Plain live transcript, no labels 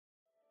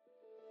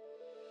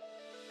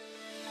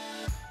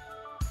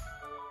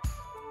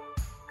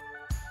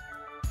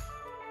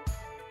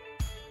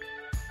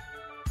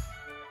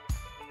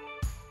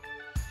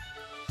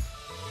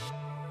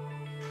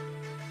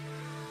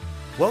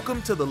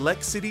Welcome to the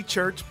Lex City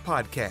Church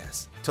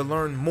podcast. To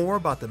learn more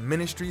about the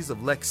ministries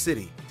of Lex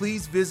City,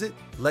 please visit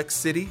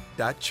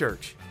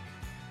lexcity.church.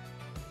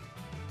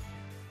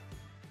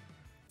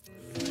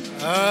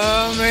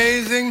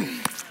 Amazing.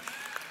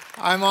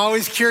 I'm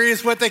always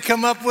curious what they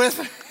come up with,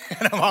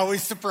 and I'm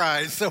always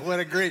surprised. So what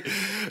a great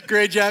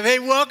job. Hey,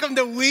 welcome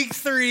to week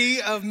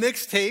 3 of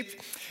Mixtape.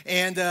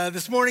 And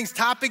this morning's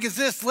topic is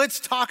this: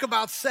 let's talk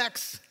about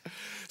sex.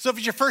 So if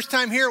it's your first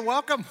time here,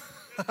 welcome.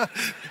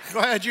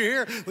 Glad you're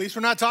here. At least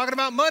we're not talking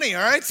about money,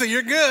 all right? So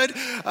you're good.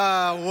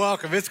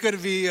 Welcome. It's going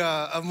to be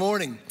a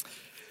morning.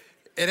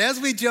 And as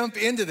we jump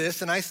into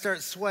this and I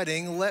start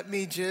sweating, let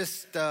me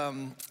just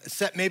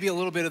set maybe a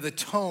little bit of the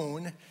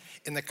tone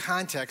in the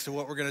context of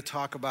what we're going to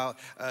talk about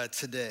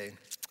today.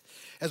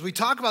 As we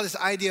talk about this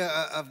idea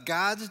of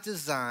God's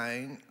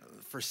design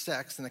for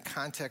sex in the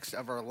context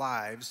of our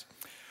lives,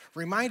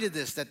 reminded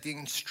this that the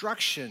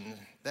instruction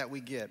that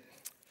we get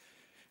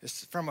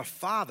is from a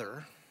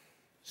father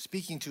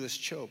speaking to his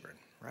children,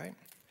 right?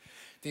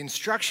 The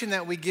instruction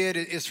that we get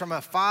is from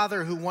a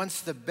father who wants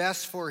the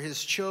best for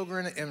his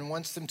children and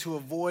wants them to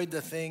avoid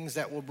the things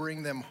that will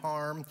bring them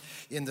harm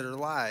in their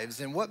lives.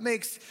 And what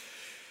makes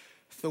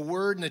the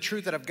word and the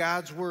truth of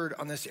God's word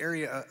on this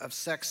area of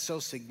sex so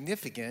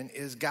significant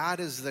is God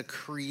is the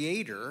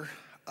creator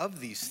of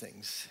these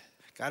things.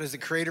 God is the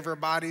creator of our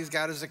bodies.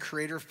 God is the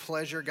creator of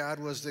pleasure. God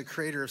was the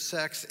creator of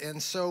sex.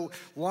 And so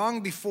long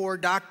before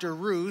Dr.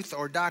 Ruth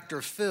or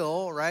Dr.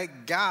 Phil, right,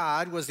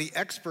 God was the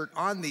expert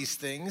on these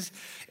things.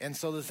 And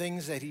so the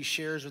things that he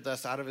shares with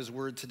us out of his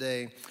word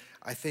today,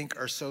 I think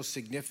are so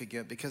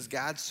significant because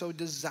God so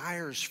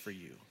desires for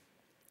you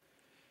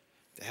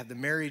to have the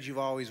marriage you've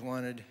always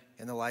wanted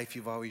and the life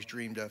you've always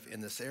dreamed of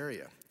in this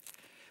area.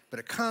 But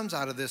it comes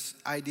out of this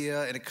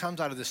idea and it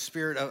comes out of the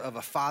spirit of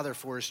a father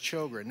for his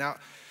children. Now,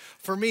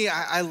 for me,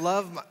 I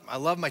love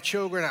my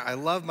children. I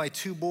love my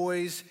 2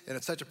 boys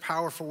in such a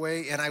powerful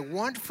way. And I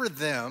want for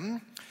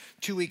them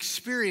to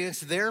experience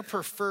their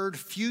preferred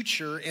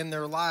future in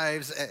their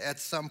lives at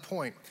some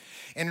point.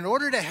 And in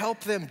order to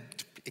help them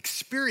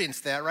experience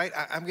that, right,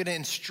 I'm going to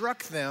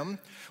instruct them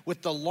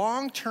with the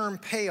long-term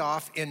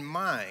payoff in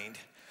mind.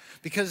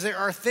 Because there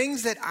are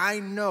things that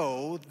I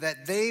know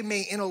that they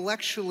may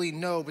intellectually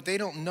know, but they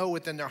don't know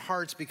within their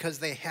hearts because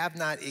they have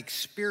not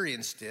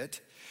experienced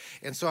it.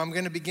 And so I'm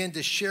going to begin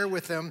to share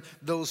with them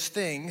those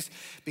things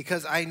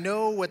because I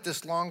know what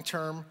this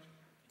long-term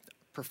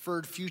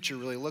preferred future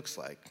really looks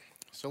like.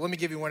 So let me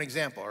give you one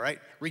example, all right?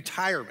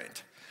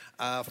 Retirement.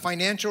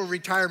 Financial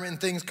retirement and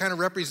things kind of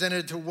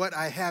represented to what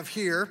I have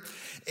here.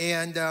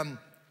 And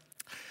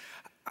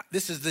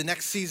this is the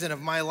next season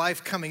of my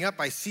life coming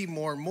up. I see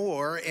more and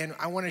more. And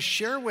I want to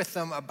share with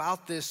them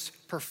about this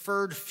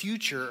preferred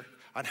future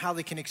on how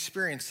they can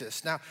experience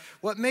this. Now,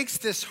 what makes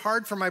this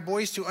hard for my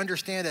boys to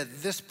understand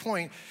at this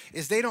point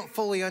is they don't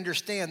fully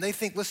understand. They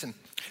think, listen,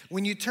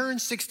 when you turn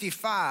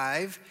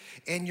 65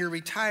 and you're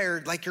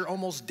retired, like you're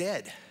almost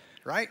dead,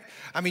 right?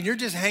 I mean, you're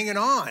just hanging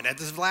on at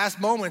this last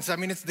moments. I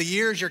mean, it's the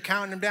years, you're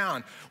counting them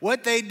down.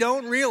 What they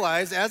don't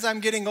realize as I'm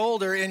getting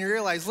older and you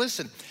realize,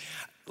 listen,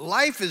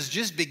 life is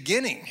just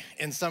beginning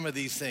in some of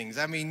these things.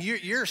 I mean,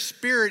 your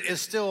spirit is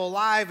still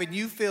alive and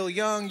you feel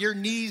young. Your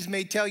knees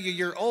may tell you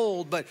you're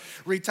old, but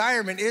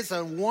retirement is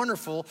a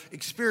wonderful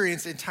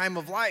experience in time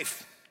of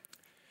life.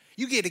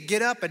 You get to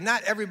get up and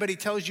not everybody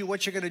tells you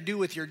what you're going to do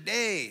with your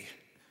day.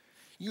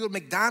 You go to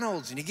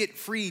McDonald's and you get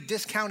free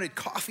discounted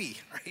coffee,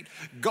 right?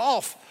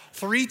 Golf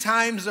 3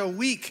 times a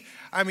week.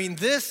 I mean,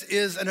 this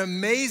is an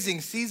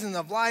amazing season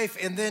of life.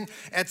 And then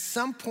at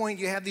some point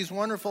you have these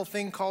wonderful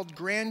thing called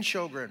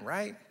grandchildren,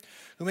 right?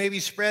 Who may be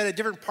spread at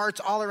different parts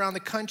all around the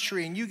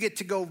country and you get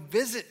to go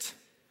visit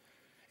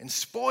and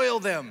spoil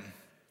them.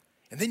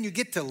 And then you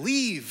get to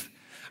leave.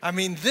 I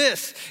mean,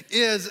 this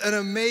is an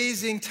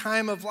amazing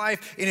time of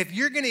life. And if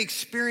you're going to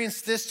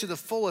experience this to the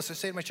fullest, I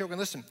say to my children,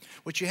 listen,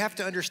 what you have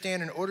to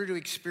understand in order to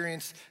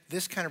experience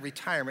this kind of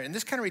retirement, and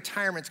this kind of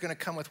retirement is going to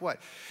come with what?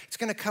 It's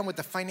going to come with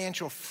the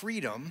financial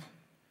freedom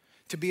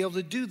to be able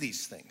to do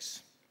these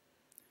things.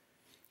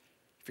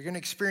 If you're going to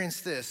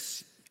experience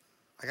this,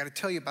 I got to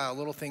tell you about a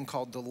little thing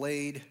called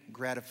delayed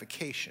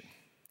gratification.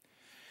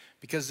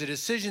 Because the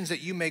decisions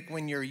that you make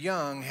when you're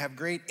young have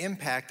great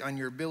impact on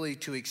your ability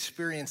to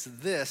experience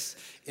this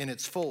in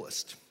its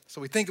fullest. So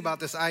we think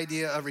about this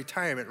idea of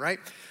retirement, right?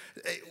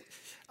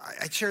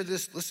 I share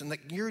this, listen,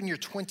 like you're in your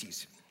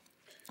 20s.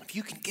 If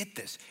you can get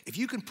this, if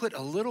you can put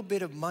a little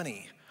bit of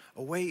money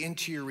away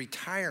into your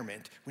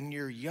retirement when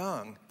you're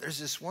young, there's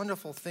this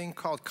wonderful thing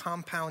called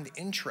compound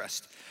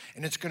interest.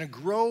 And it's going to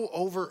grow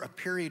over a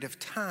period of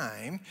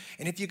time.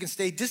 And if you can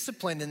stay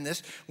disciplined in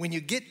this, when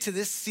you get to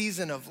this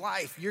season of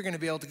life, you're going to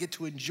be able to get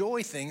to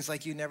enjoy things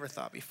like you never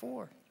thought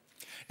before.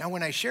 Now,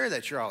 when I share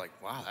that, you're all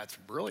like, wow, that's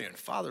brilliant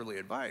fatherly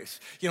advice.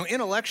 You know,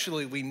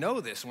 intellectually, we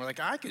know this, and we're like,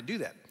 I could do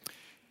that.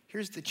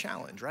 Here's the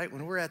challenge, right?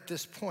 When we're at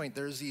this point,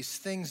 there's these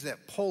things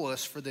that pull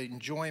us for the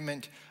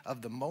enjoyment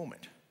of the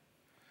moment.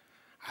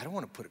 I'd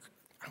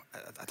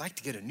like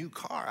to get a new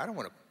car. I don't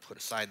want to put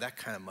aside that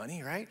kind of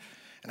money, right?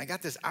 And I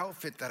got this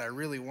outfit that I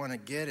really want to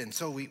get. And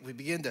so we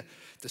begin to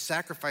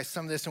sacrifice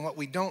some of this. And what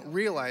we don't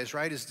realize,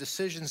 right, is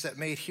decisions that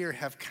made here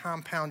have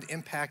compound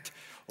impact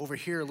over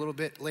here a little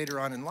bit later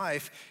on in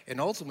life. And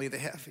ultimately, they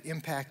have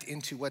impact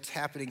into what's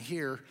happening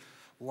here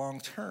long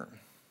term.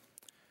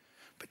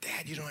 But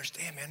Dad, you don't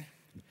understand, man.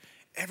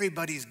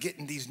 Everybody's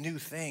getting these new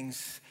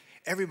things.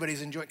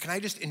 Everybody's enjoying. Can I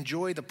just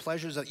enjoy the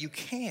pleasures that you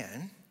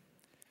can?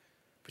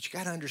 But you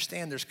got to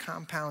understand there's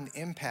compound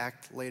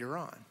impact later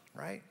on,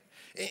 right?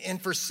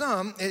 And for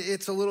some,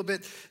 it's a little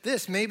bit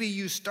this. Maybe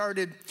you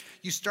started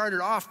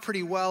off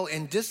pretty well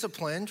and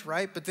disciplined,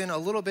 right? But then a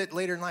little bit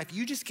later in life,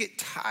 you just get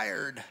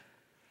tired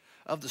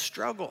of the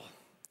struggle,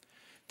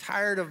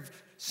 tired of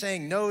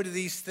saying no to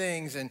these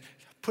things and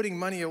putting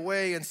money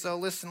away. And so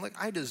listen, look,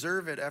 I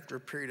deserve it after a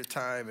period of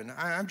time. And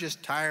I'm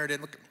just tired.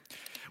 And look,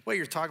 what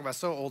you're talking about,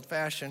 so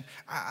old-fashioned.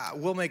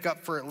 We'll make up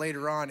for it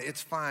later on.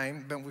 It's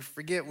fine. But we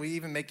forget we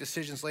even make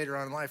decisions later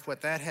on in life.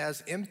 What that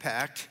has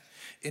impact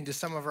into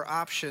some of our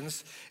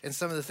options and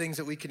some of the things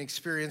that we can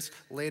experience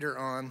later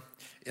on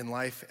in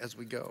life as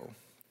we go.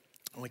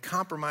 And we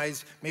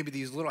compromise maybe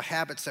these little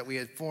habits that we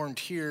had formed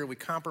here. We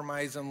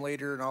compromise them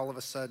later, and all of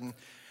a sudden,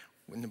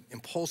 in the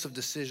impulsive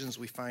decisions,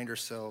 we find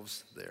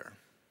ourselves there.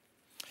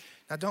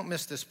 Now, don't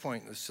miss this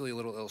point, this silly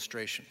little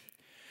illustration.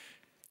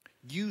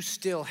 You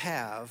still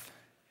have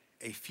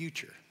a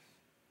future.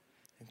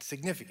 It's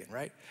significant,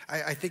 right?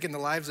 I think in the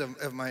lives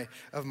of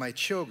my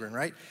children,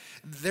 right?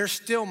 They're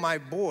still my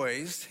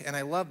boys, and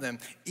I love them.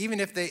 Even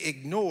if they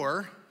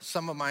ignore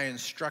some of my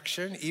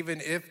instruction,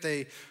 even if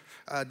they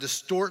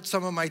distort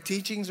some of my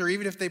teachings, or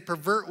even if they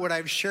pervert what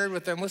I've shared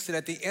with them, listen,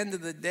 at the end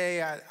of the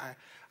day,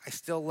 I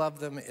still love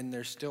them, and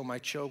they're still my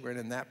children,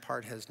 and that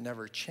part has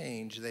never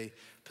changed. They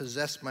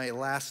possess my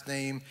last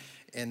name,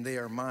 and they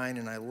are mine,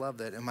 and I love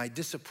that. And my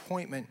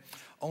disappointment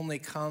only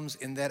comes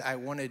in that I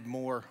wanted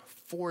more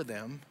for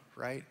them,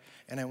 right?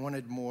 And I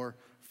wanted more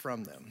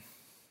from them.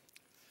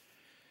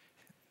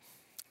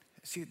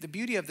 See, the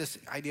beauty of this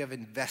idea of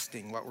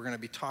investing, what we're going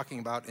to be talking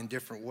about in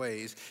different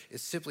ways,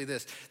 is simply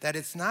this, that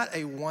it's not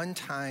a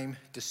one-time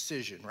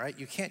decision, right?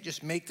 You can't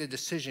just make the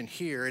decision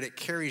here and it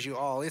carries you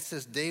all. It's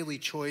this daily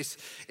choice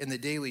and the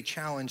daily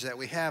challenge that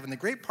we have. And the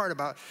great part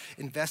about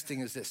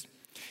investing is this,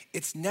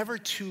 it's never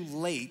too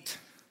late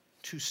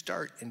to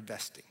start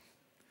investing.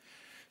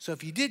 So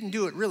if you didn't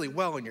do it really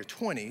well in your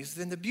 20s,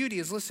 then the beauty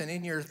is, listen,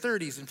 in your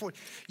 30s and 40s,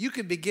 you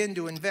can begin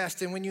to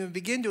invest. And when you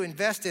begin to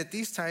invest at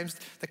these times,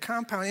 the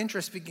compound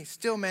interest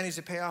still manages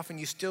to pay off, and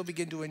you still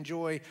begin to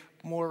enjoy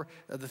more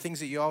of the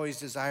things that you always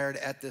desired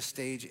at this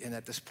stage and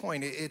at this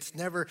point. It's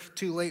never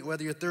too late,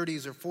 whether you're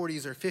 30s or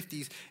 40s or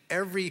 50s.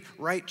 Every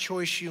right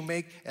choice you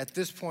make at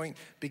this point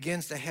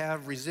begins to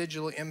have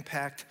residual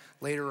impact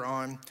later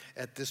on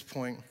at this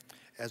point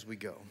as we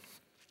go.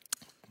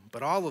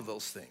 But all of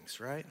those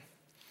things, right,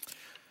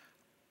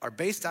 are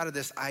based out of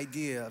this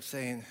idea of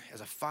saying,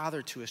 as a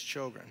father to his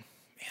children,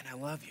 man, I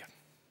love you.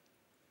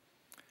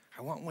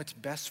 I want what's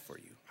best for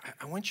you.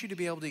 I want you to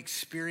be able to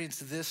experience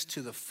this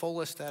to the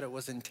fullest that it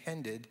was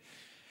intended.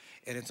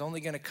 And it's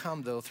only going to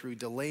come, though, through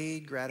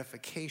delayed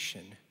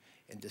gratification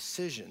and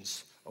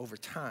decisions over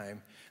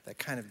time that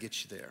kind of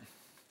get you there.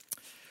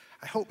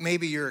 I hope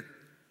maybe you're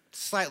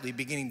slightly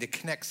beginning to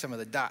connect some of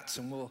the dots,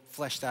 and we'll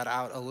flesh that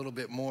out a little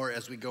bit more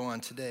as we go on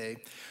today.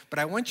 But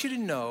I want you to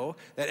know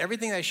that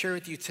everything I share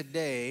with you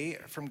today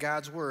from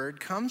God's Word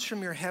comes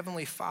from your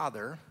Heavenly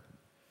Father,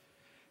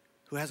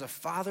 who has a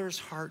father's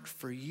heart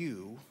for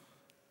you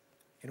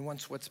and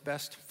wants what's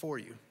best for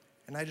you.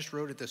 And I just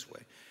wrote it this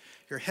way.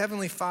 Your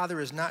Heavenly Father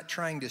is not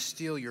trying to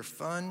steal your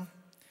fun.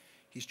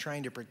 He's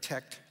trying to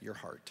protect your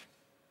heart.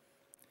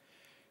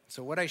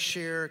 So what I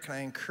share, can I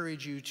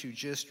encourage you to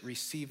just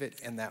receive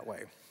it in that way?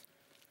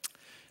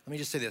 Let me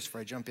just say this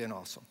before I jump in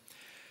also.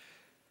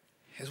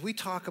 As we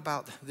talk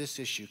about this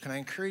issue, can I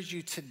encourage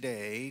you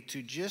today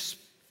to just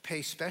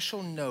pay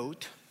special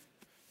note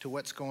to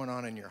what's going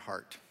on in your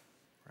heart,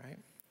 right?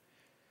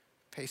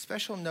 Pay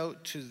special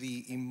note to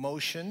the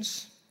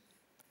emotions,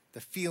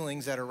 the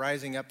feelings that are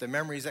rising up, the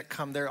memories that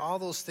come there. All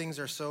those things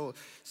are so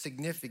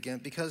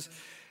significant because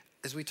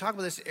as we talk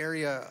about this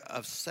area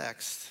of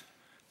sex,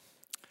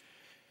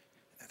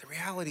 the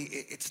reality,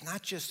 it's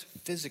not just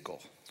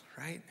physical,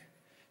 right?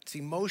 It's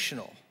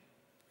emotional.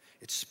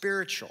 It's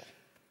spiritual.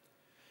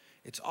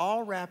 It's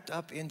all wrapped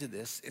up into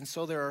this. And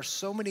so there are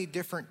so many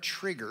different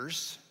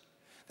triggers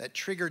that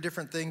trigger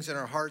different things in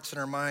our hearts and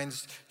our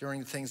minds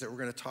during the things that we're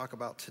going to talk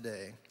about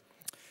today.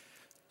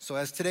 So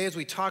as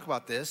we talk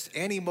about this,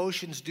 and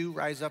emotions do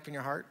rise up in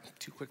your heart,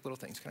 two quick little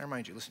things. Can I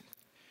remind you, listen,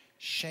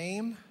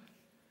 shame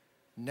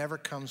never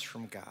comes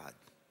from God.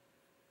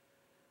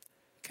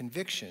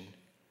 Conviction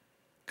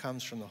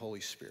comes from the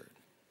Holy Spirit.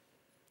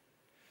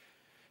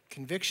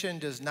 Conviction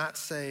does not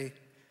say,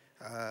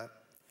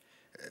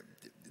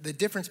 the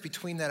difference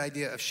between that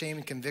idea of shame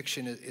and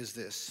conviction is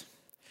this.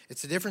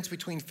 It's the difference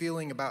between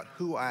feeling about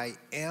who I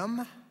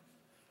am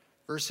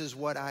versus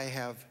what I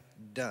have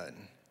done.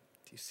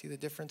 Do you see the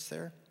difference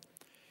there?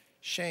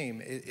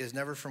 Shame is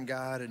never from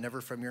God and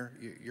never from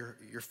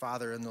your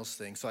father and those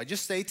things. So I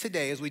just say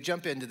today as we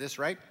jump into this,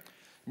 right?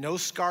 no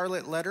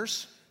scarlet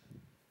letters.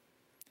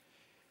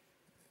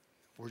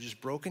 We're just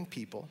broken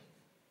people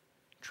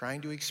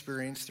trying to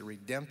experience the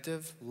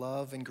redemptive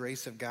love and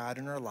grace of God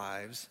in our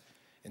lives,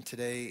 and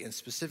today, and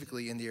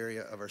specifically in the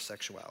area of our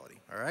sexuality,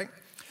 all right?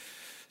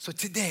 So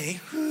today,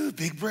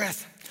 big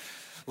breath,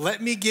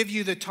 let me give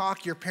you the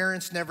talk your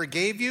parents never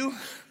gave you,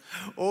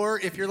 or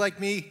if you're like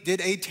me,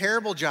 did a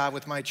terrible job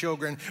with my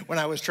children when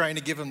I was trying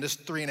to give them this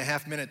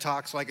 3.5-minute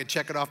talk so I could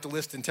check it off the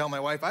list and tell my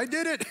wife, I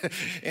did it.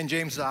 And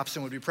James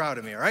Dobson would be proud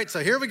of me, all right?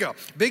 So here we go.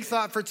 Big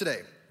thought for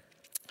today.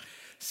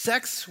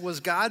 Sex was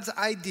God's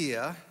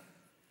idea,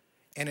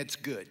 and it's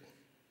good.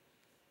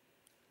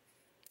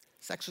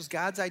 Sex was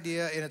God's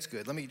idea, and it's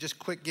good. Let me just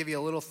quick give you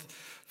a little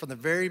from the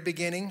very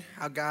beginning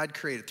how God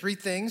created. 3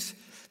 things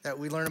that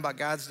we learn about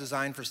God's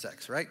design for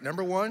sex, right?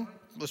 Number 1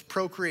 was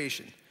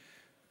procreation.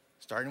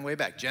 Starting way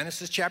back,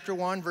 Genesis chapter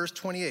 1, verse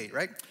 28,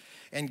 right?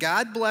 And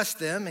God blessed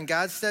them, and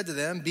God said to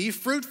them, be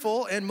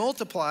fruitful and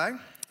multiply,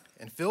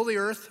 and fill the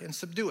earth and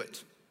subdue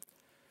it.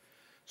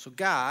 So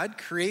God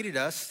created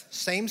us,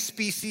 same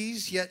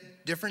species,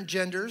 yet different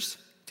genders,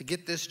 to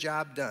get this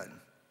job done.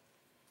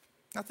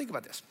 Now think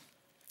about this.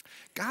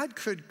 God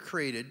could have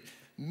created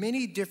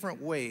many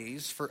different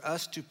ways for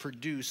us to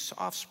produce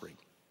offspring.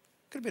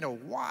 Could have been a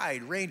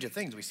wide range of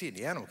things we see in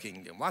the animal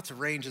kingdom. Lots of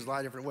ranges, a lot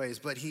of different ways.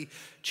 But he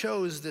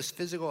chose this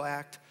physical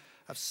act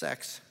of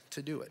sex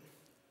to do it.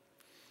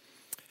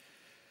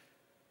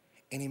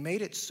 And he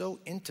made it so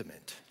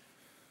intimate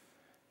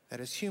that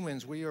as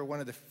humans, we are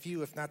one of the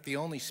few, if not the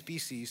only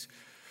species,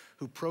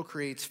 who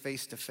procreates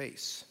face to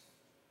face.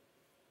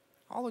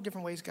 All the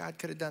different ways God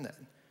could have done that,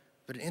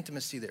 but an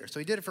intimacy there. So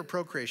he did it for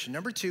procreation.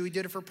 Number 2, he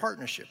did it for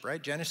partnership,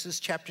 right? Genesis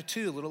chapter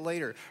 2, a little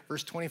later,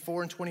 verse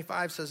 24 and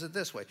 25 says it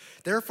this way.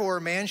 Therefore,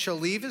 a man shall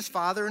leave his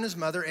father and his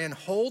mother and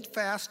hold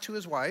fast to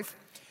his wife,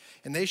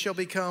 and they shall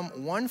become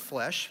one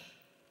flesh.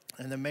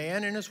 And the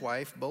man and his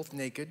wife, both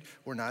naked,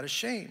 were not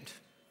ashamed.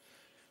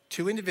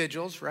 2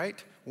 individuals,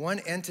 right? One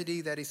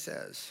entity that he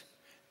says.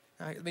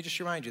 All right, let me just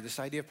remind you, this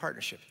idea of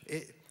partnership.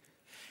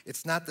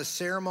 It's not the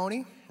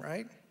ceremony,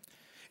 right?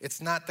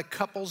 It's not the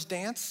couples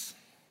dance.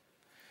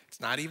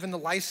 It's not even the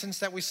license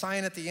that we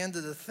sign at the end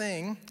of the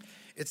thing.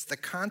 It's the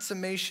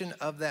consummation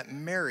of that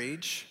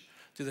marriage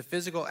through the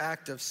physical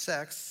act of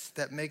sex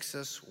that makes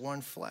us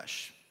one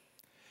flesh.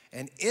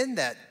 And in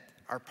that,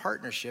 our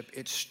partnership,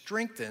 it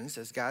strengthens,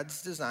 as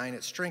God's design,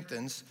 it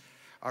strengthens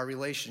our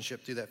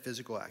relationship through that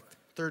physical act.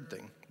 3rd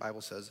thing, the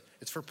Bible says,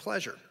 it's for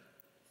pleasure.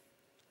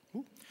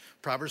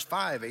 Proverbs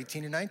 5,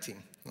 18 and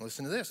 19.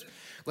 Listen to this.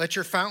 Let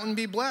your fountain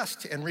be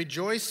blessed and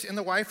rejoice in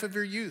the wife of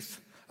your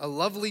youth. A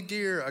lovely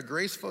deer, a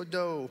graceful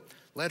doe.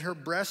 Let her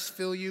breasts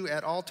fill you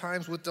at all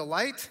times with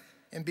delight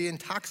and be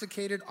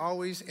intoxicated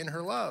always in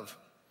her love.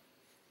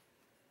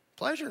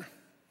 Pleasure.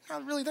 Now,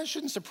 really, that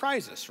shouldn't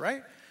surprise us,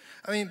 right?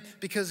 I mean,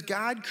 because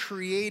God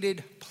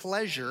created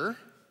pleasure.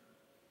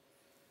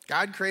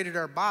 God created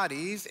our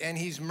bodies, and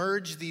he's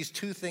merged these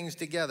 2 things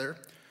together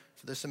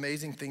for this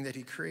amazing thing that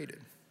he created.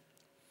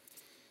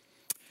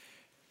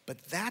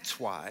 But that's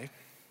why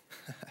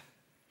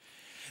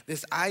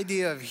this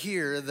idea of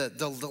here, the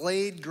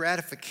delayed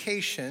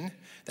gratification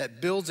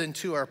that builds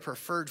into our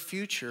preferred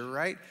future,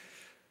 right?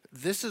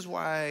 This is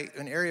why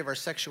an area of our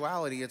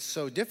sexuality, it's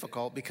so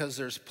difficult because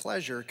there's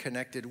pleasure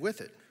connected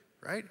with it,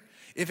 right?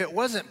 If it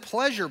wasn't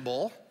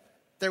pleasurable,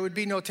 there would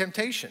be no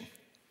temptation.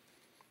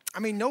 I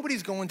mean,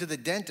 nobody's going to the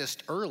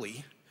dentist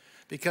early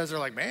because they're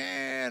like,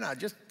 man, I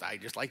just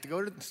like to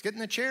go to get in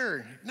the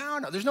chair. No,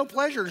 there's no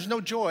pleasure, there's no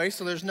joy,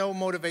 so there's no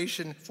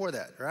motivation for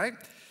that, right?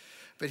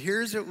 But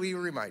here's what we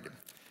were reminded.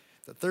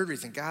 The 3rd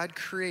reason, God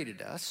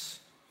created us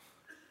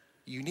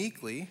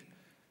uniquely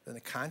in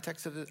the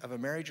context of a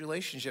marriage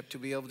relationship to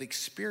be able to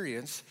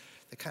experience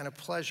the kind of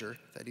pleasure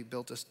that he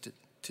built us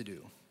to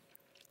do.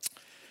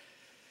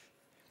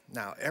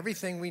 Now,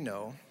 everything we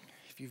know,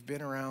 if you've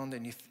been around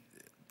and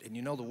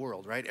you know the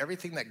world, right?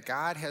 Everything that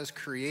God has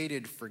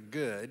created for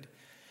good,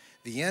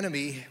 the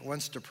enemy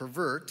wants to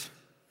pervert,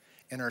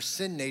 and our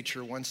sin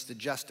nature wants to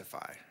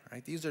justify,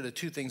 right? These are the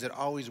 2 things that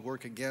always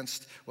work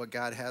against what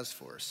God has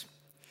for us.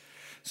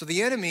 So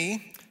the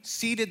enemy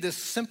seeded this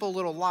simple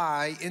little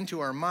lie into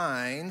our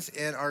minds,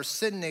 and our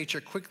sin nature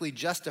quickly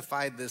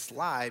justified this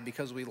lie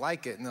because we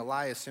like it, and the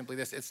lie is simply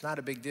this: it's not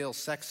a big deal,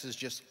 sex is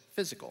just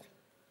physical.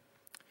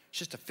 It's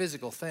just a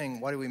physical thing.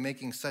 Why are we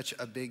making such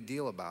a big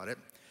deal about it?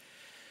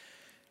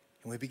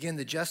 And we begin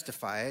to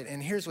justify it.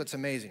 And here's what's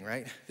amazing,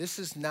 right? This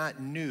is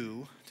not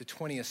new to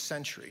 20th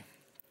century.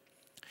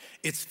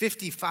 It's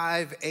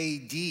 55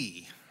 AD,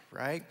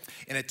 right?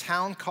 In a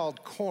town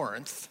called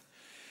Corinth.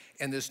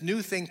 And this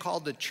new thing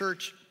called the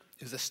church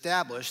is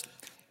established.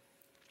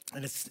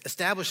 And it's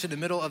established in the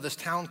middle of this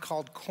town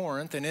called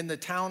Corinth. And in the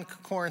town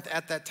Corinth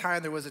at that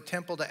time, there was a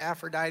temple to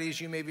Aphrodite.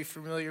 You may be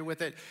familiar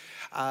with it.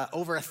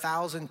 Over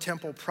 1,000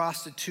 temple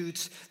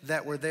prostitutes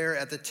that were there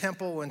at the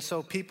temple. And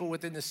so people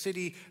within the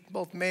city,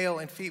 both male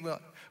and female,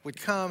 would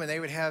come and they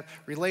would have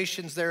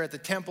relations there at the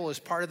temple as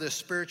part of this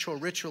spiritual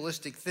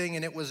ritualistic thing.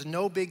 And it was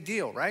no big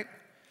deal, right?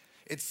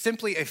 It's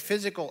simply a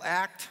physical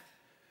act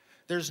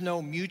There's no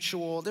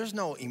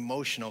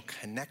emotional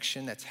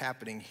connection that's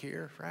happening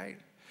here, right?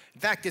 In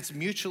fact, it's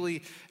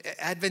mutually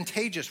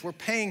advantageous. We're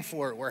paying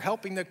for it. We're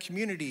helping the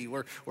community.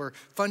 We're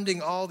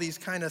funding all these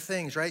kind of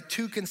things, right?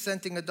 2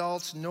 consenting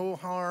adults, no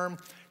harm,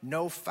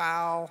 no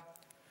foul.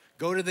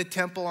 Go to the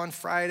temple on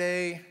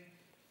Friday.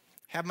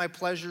 Have my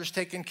pleasures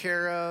taken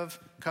care of.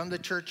 Come to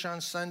church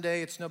on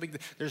Sunday. It's no big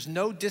deal. There's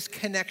no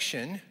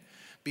disconnection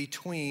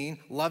between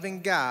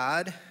loving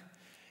God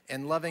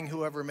and loving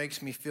whoever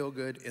makes me feel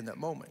good in that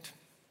moment.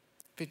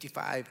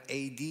 55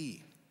 AD.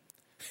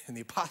 And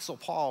the Apostle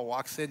Paul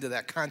walks into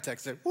that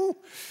context and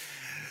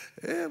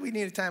we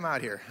need a time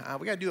out here.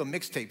 We got to do a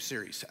mixtape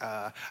series.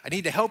 I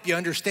need to help you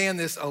understand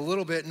this a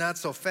little bit, not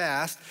so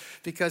fast,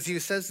 because he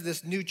says to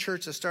this new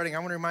church that's starting, I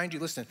want to remind you,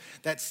 listen,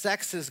 that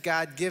sex is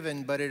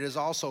God-given, but it is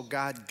also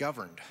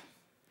God-governed.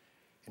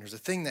 And there's a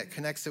thing that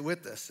connects it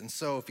with this. And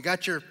so if you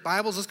got your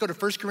Bibles, let's go to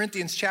 1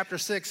 Corinthians chapter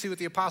 6, see what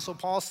the Apostle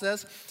Paul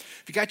says.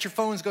 If you got your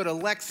phones, go to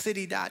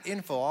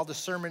lexcity.info. All the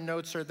sermon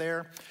notes are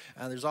there.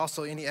 There's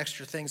also any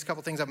extra things, a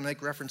couple things I'm going to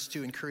make reference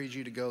to, encourage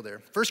you to go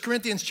there. 1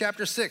 Corinthians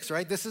chapter 6,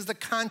 right? This is the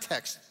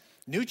context.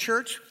 New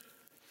church,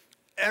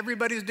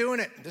 everybody's doing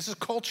it. This is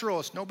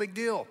cultural. It's no big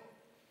deal.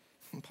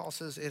 And Paul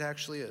says it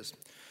actually is. He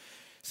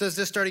says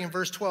this starting in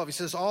verse 12. He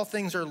says, all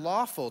things are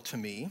lawful to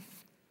me,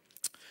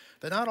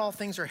 but not all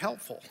things are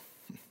helpful.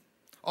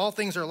 All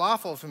things are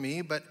lawful for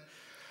me, but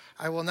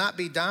I will not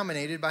be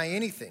dominated by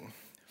anything.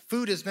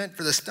 Food is meant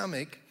for the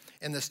stomach,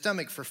 and the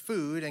stomach for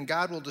food, and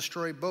God will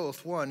destroy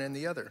both one and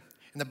the other.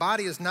 And the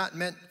body is not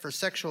meant for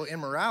sexual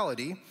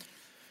immorality,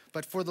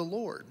 but for the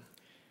Lord,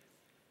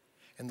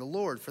 and the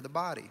Lord for the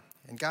body.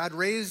 And God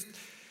raised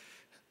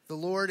the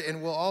Lord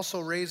and will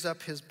also raise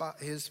up his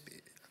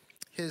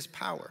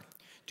power.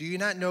 Do you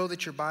not know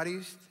that your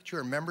bodies, that you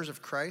are members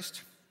of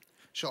Christ?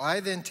 Shall I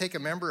then take a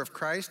member of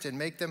Christ and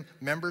make them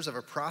members of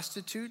a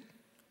prostitute?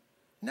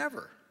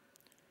 Never.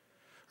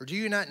 Or do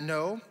you not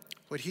know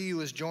what he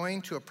who is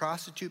joined to a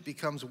prostitute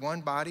becomes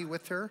one body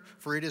with her?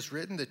 For it is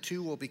written, the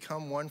two will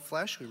become one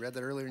flesh. We read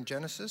that earlier in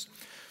Genesis.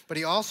 But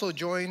he also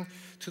joined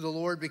to the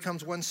Lord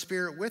becomes one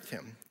spirit with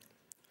him.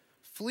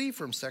 Flee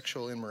from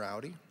sexual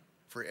immorality.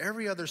 For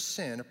every other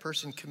sin a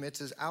person commits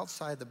is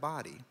outside the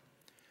body.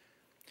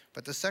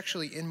 But the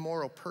sexually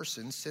immoral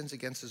person sins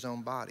against his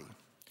own body.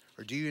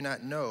 Or do you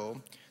not know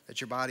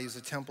that your body is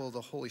a temple of the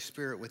Holy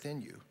Spirit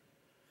within you,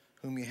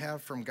 whom you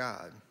have from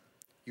God?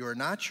 You are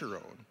not your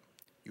own.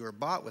 You are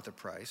bought with a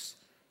price,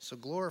 so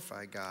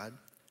glorify God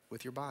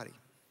with your body.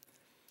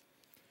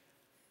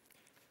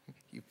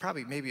 You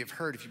probably maybe have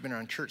heard, if you've been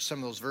around church, some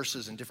of those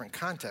verses in different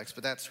contexts,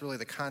 but that's really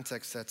the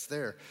context that's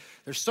there.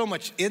 There's so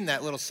much in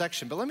that little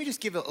section, but let me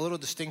just give a little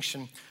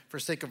distinction for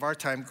sake of our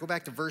time. Go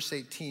back to verse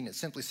 18. It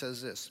simply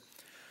says this: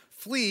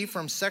 flee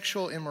from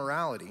sexual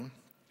immorality.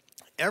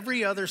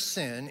 Every other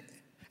sin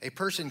a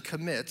person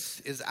commits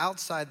is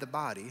outside the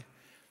body,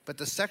 but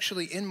the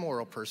sexually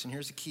immoral person,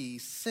 here's the key,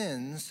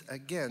 sins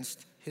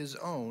against his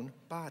own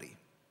body.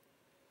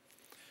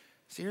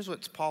 See, here's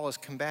what Paul is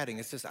combating.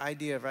 It's this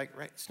idea of, right,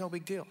 it's no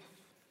big deal.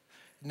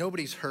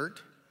 Nobody's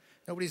hurt.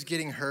 Nobody's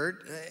getting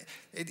hurt.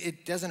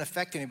 It doesn't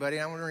affect anybody.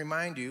 I want to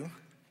remind you,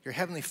 your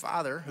heavenly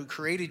Father who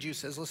created you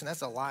says, listen,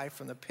 that's a lie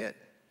from the pit.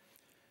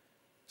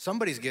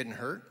 Somebody's getting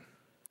hurt.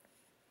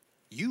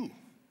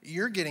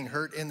 You're getting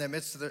hurt in the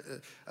midst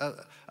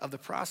of the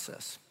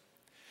process.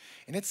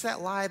 And it's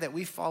that lie that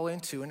we fall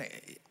into, and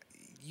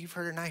you've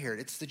heard it and I hear it.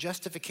 It's the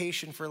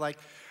justification for like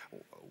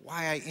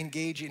why I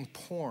engage in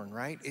porn,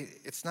 right?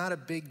 It's not a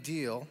big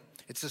deal.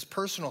 It's this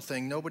personal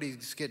thing.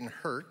 Nobody's getting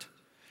hurt.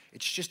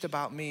 It's just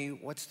about me.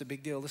 What's the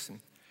big deal?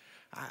 Listen,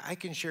 I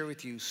can share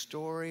with you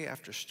story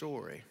after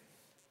story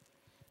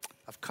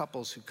of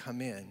couples who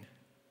come in,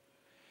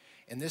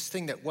 and this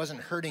thing that wasn't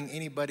hurting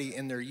anybody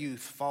in their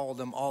youth followed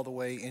them all the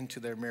way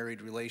into their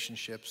married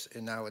relationships,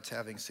 and now it's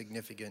having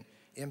significant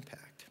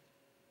impact.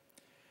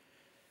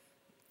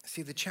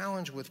 See, the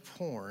challenge with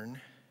porn,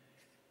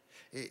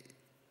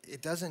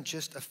 it doesn't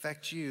just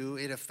affect you,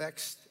 it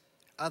affects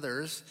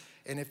others,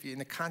 and if in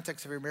the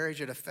context of your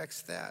marriage, it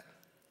affects that.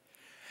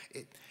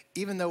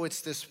 Even though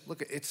it's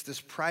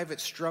this private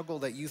struggle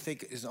that you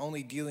think is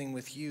only dealing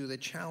with you, the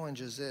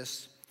challenge is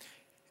this,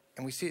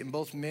 and we see it in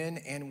both men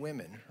and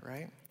women,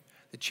 right?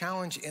 The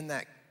challenge in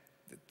that,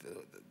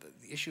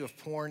 the issue of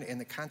porn in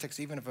the context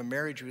even of a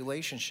marriage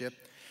relationship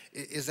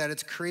is that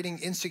it's creating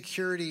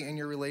insecurity in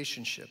your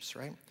relationships,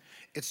 right?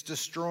 It's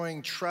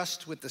destroying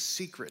trust with the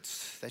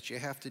secrets that you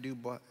have to do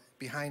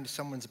behind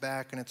someone's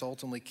back, and it's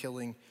ultimately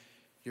killing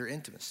your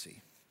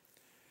intimacy.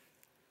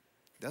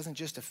 It doesn't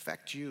just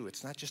affect you.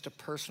 It's not just a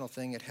personal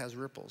thing. It has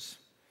ripples.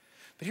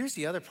 But here's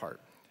the other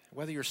part,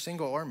 whether you're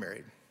single or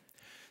married.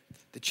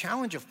 The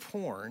challenge of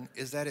porn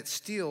is that it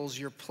steals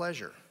your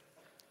pleasure.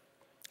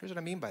 Here's what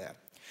I mean by that.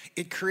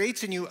 It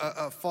creates in you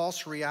a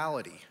false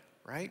reality,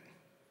 right?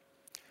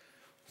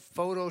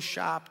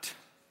 Photoshopped,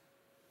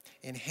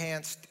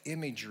 enhanced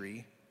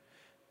imagery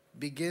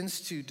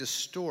begins to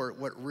distort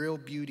what real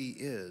beauty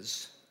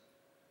is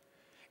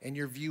and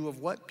your view of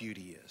what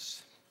beauty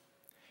is.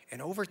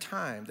 And over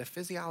time, the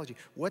physiology,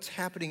 what's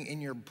happening in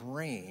your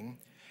brain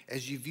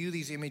as you view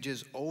these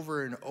images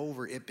over and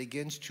over, it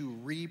begins to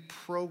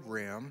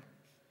reprogram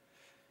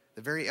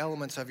the very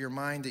elements of your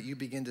mind that you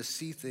begin to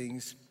see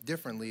things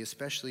differently,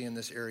 especially in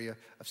this area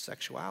of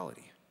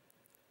sexuality.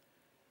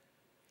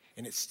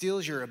 And it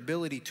steals your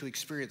ability to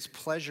experience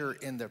pleasure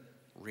in the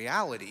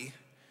reality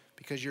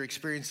because you're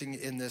experiencing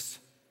it in this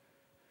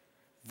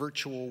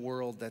virtual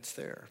world that's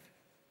there.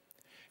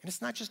 And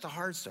it's not just the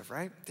hard stuff,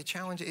 right? The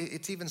challenge,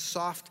 it's even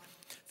soft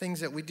things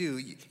that we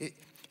do.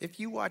 If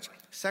you watch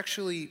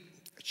sexually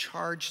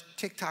charged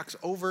TikToks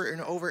over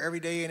and over every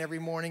day and every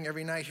morning,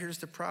 every night, here's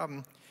the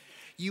problem.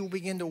 You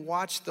begin to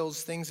watch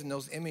those things and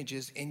those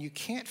images, and you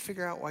can't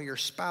figure out why your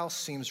spouse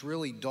seems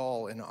really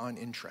dull and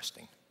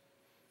uninteresting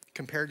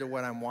compared to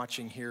what I'm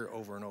watching here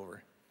over and over.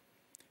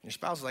 And your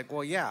spouse is like,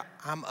 well, yeah,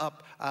 I'm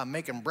up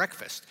making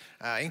breakfast.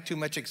 Ain't too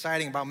much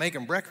exciting about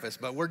making breakfast,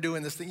 but we're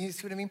doing this thing. You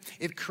see what I mean?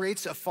 It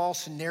creates a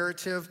false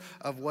narrative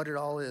of what it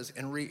all is.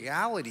 And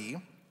reality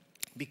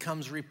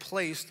becomes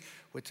replaced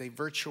with a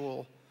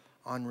virtual,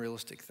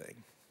 unrealistic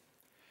thing.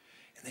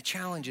 And the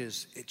challenge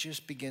is it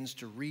just begins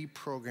to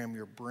reprogram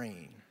your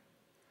brain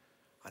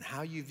on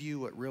how you view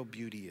what real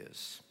beauty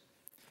is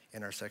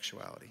in our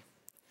sexuality.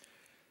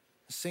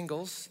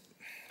 Singles,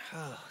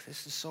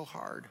 this is so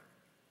hard.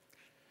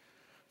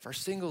 For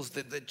singles,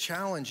 the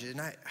challenge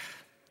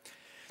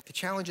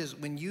is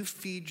when you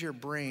feed your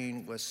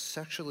brain with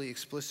sexually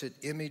explicit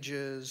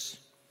images,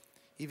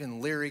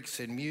 even lyrics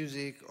and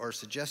music or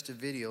suggestive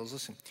videos,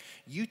 listen,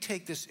 you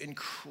take this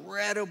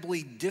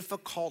incredibly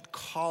difficult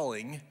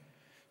calling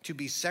to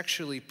be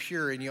sexually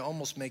pure and you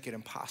almost make it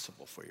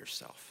impossible for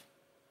yourself,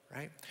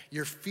 right?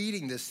 You're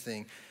feeding this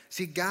thing.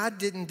 See, God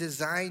didn't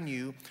design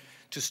you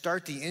to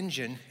start the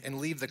engine and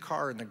leave the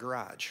car in the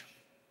garage.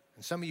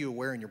 And some of you are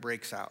wearing your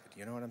brakes out,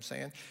 you know what I'm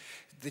saying?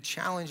 The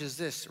challenge is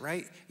this,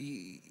 right?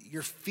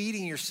 You're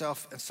feeding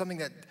yourself something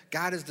that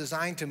God has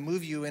designed to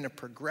move you in a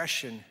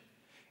progression,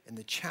 and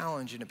the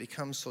challenge, and it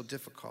becomes so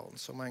difficult. And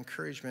so my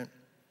encouragement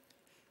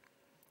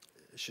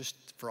is just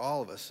for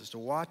all of us is to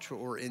watch what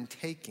we're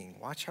intaking.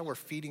 Watch how we're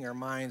feeding our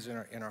minds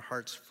and our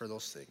hearts for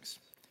those things.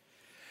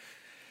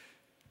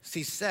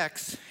 See,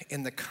 sex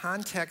in the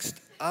context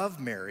of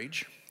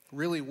marriage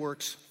really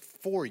works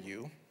for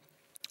you.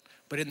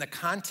 But in the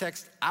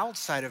context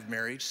outside of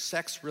marriage,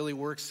 sex really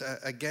works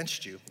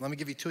against you. Let me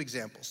give you two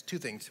examples, two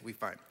things we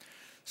find.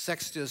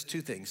 Sex does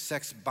two things.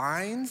 Sex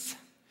binds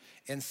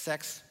and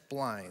sex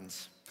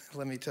blinds.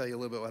 Let me tell you a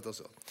little bit about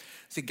those.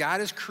 See, God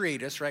has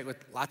created us, right,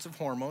 with lots of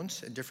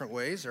hormones in different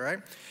ways, all right?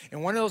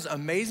 And one of those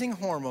amazing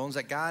hormones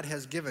that God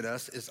has given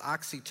us is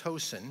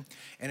oxytocin,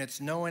 and it's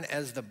known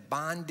as the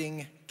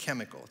bonding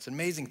chemical. It's an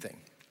amazing thing.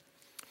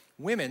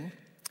 Women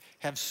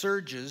have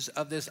surges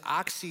of this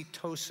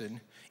oxytocin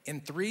in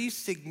 3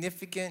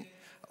 significant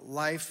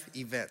life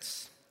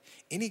events.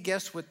 Any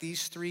guess what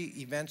these 3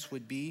 events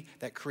would be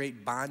that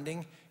create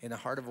bonding in the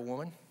heart of a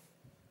woman?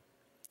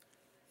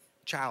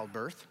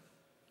 Childbirth,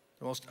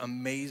 the most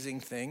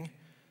amazing thing.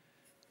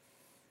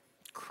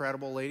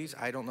 Incredible, ladies.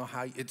 I don't know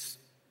how, it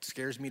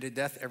scares me to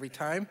death every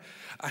time.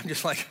 I'm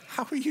just like,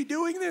 how are you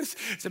doing this?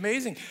 It's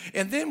amazing.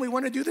 And then we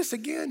want to do this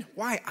again.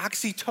 Why?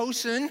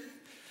 Oxytocin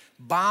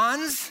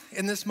bonds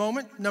in this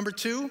moment. Number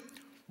 2,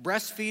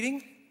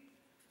 breastfeeding.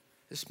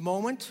 This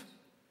moment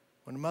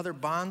when a mother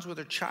bonds with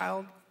her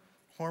child,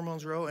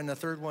 hormones roll. And the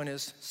third one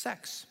is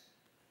sex.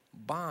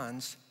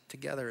 Bonds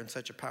together in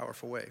such a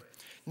powerful way.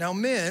 Now,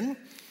 men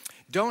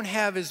don't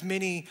have as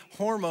many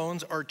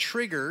hormones or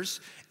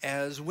triggers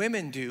as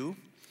women do,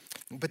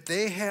 but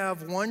they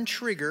have one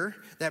trigger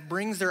that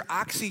brings their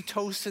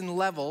oxytocin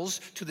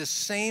levels to the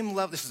same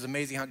level. This is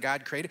amazing how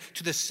God created,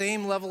 to the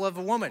same level of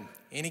a woman.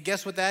 Any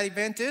guess what that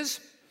event is?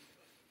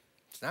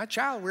 It's not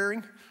child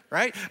rearing,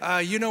 right?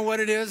 You know what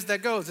it is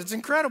that goes. It's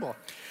incredible.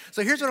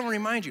 So here's what I want to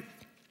remind you.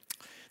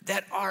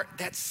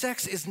 That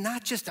sex is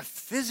not just a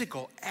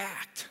physical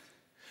act.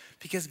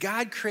 Because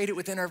God created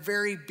within our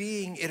very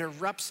being, it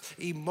erupts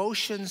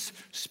emotions,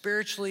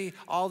 spiritually,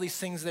 all these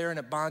things there, and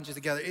it bonds you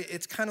together.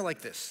 It's kind of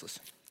like this.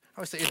 Listen, I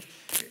always say,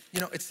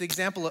 it's the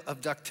example of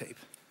duct tape.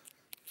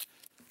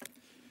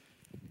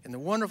 And the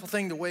wonderful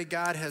thing, the way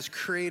God has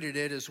created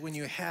it, is when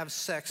you have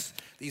sex,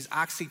 these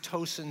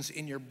oxytocins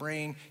in your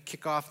brain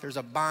kick off. There's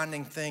a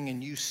bonding thing,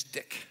 and you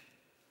stick.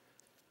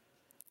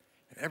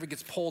 It ever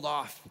gets pulled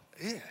off,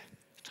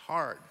 it's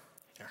hard.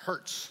 It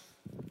hurts.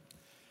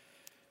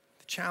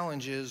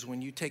 Challenge is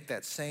when you take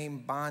that same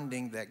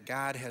bonding that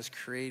God has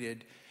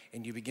created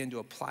and you begin to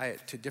apply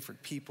it to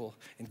different people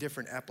in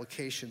different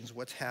applications,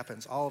 what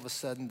happens? All of a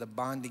sudden, the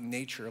bonding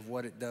nature of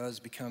what it does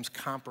becomes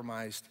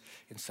compromised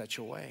in such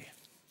a way.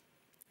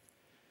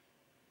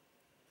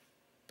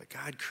 But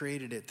God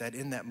created it that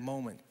in that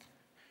moment,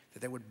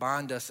 that would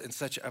bond us in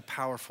such a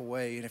powerful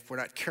way. And if we're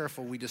not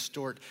careful, we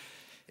distort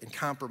and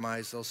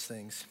compromise those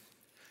things.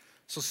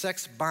 So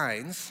sex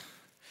binds.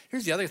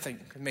 Here's the other thing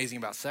amazing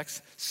about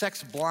sex.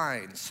 Sex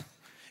blinds.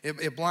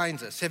 It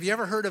blinds us. Have you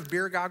ever heard of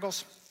beer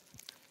goggles?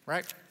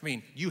 right? I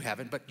mean, you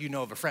haven't, but you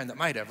know of a friend that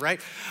might have, right?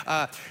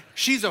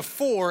 She's a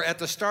 4 at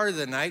the start of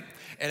the night,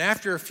 and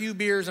after a few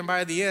beers and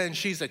by the end,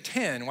 she's a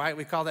 10. Why?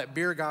 We call that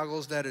beer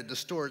goggles that it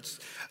distorts.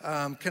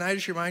 Can I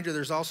just remind you,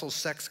 there's also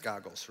sex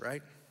goggles,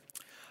 right?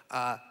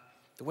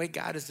 The way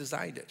God has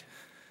designed it.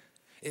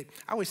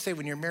 I always say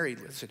when you're married,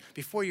 listen,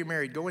 before you're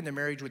married, go into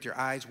marriage with your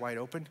eyes wide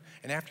open,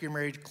 and after you're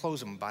married, close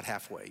them about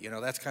halfway. You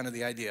know, that's kind of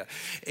the idea.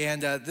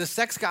 And the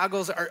sex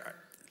goggles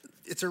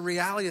it's a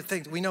reality of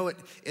things. We know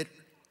it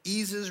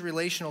eases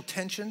relational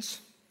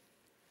tensions.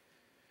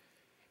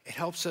 It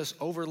helps us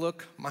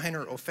overlook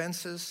minor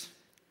offenses,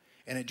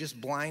 and it just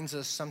blinds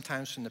us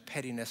sometimes from the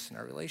pettiness in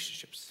our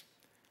relationships.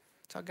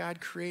 That's how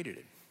God created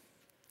it.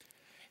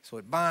 So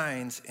it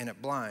binds and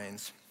it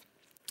blinds.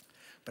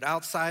 But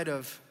outside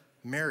of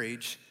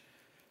marriage,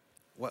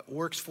 what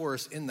works for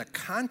us in the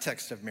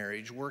context of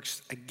marriage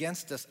works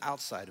against us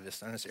outside of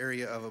this, in this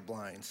area of it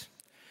blinds.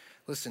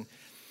 Listen,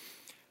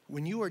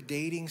 when you are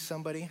dating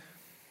somebody,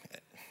 to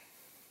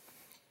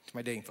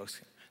my dating folks,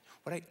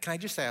 can I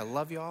just say I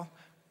love y'all?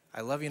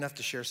 I love you enough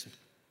to share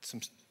some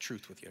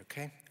truth with you,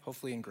 okay?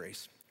 Hopefully in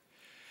grace.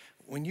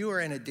 When you are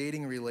in a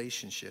dating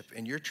relationship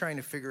and you're trying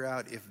to figure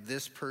out if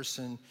this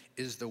person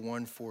is the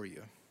one for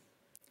you,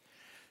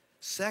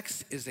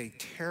 sex is a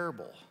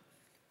terrible,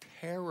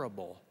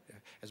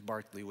 as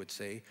Barclay would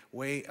say,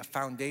 a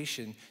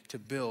foundation to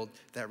build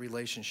that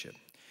relationship.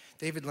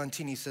 David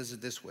Lentini says it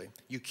this way: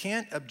 you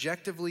can't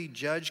objectively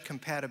judge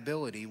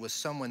compatibility with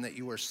someone that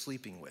you are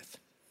sleeping with,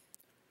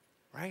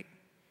 right?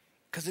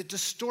 Because it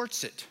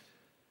distorts it.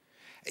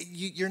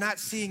 You're not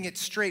seeing it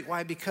straight.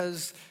 Why?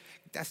 Because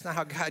that's not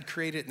how God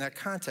created it in that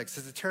context.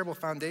 It's a terrible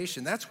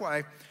foundation. That's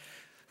why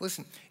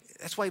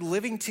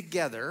living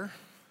together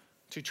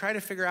to try to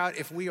figure out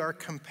if we are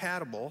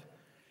compatible,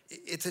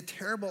 it's a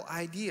terrible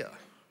idea,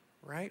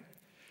 right?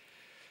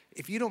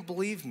 If you don't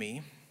believe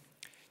me,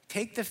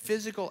 take the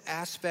physical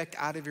aspect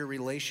out of your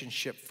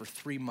relationship for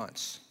 3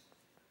 months,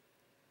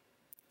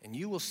 and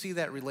you will see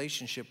that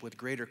relationship with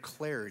greater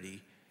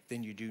clarity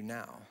than you do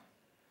now.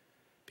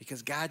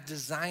 Because God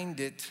designed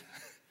it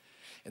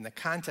in the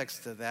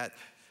context of that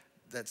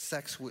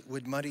sex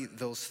would muddy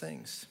those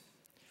things.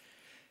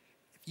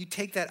 If you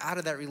take that out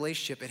of that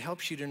relationship, it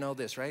helps you to know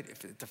this, right?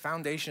 If the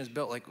foundation is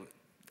built like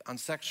on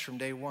sex from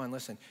day one,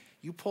 listen,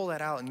 you pull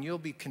that out and you'll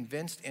be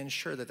convinced and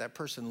sure that that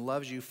person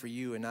loves you for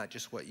you and not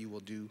just what you will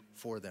do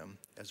for them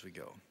as we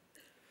go.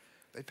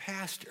 But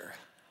Pastor,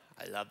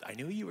 I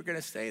knew you were going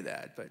to say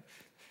that, but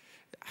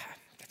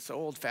that's so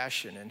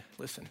old-fashioned. And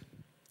listen,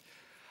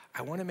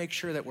 I want to make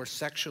sure that we're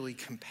sexually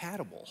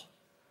compatible.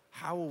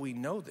 How will we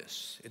know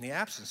this in the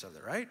absence of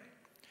it, right?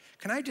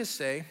 Can I just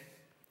say,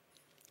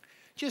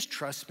 just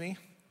trust me.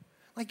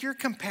 Like, you're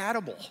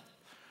compatible.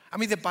 I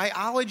mean, the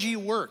biology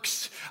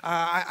works.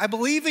 I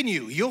believe in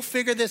you. You'll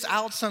figure this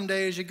out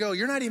someday as you go.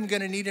 You're not even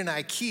going to need an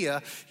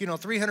IKEA,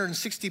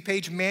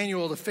 360-page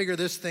manual to figure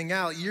this thing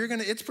out.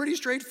 It's pretty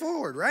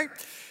straightforward, right?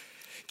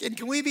 And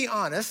can we be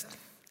honest?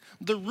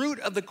 The root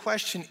of the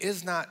question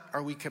is not,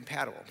 are we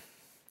compatible?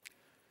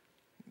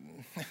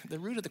 The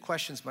root of the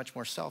question is much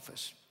more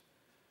selfish.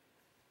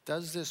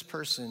 Does this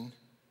person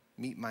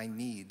meet my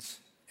needs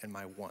and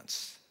my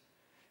wants?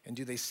 And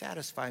do they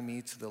satisfy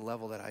me to the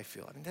level that I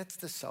feel? I mean, that's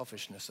the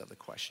selfishness of the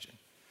question.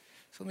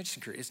 So let me just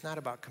encourage you, it's not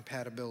about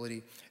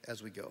compatibility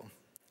as we go.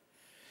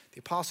 The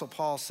Apostle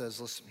Paul says,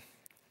 listen,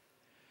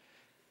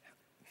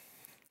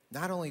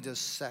 not only does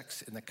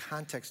sex in the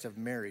context of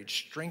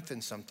marriage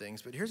strengthen some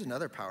things, but here's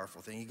another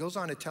powerful thing. He goes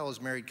on to tell his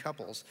married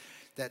couples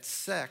that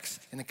sex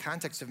in the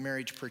context of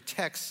marriage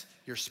protects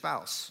your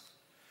spouse.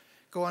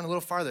 Go on a little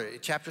farther,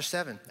 chapter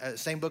 7,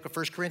 same book of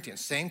 1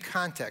 Corinthians, same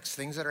context,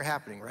 things that are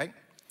happening, right?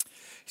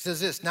 He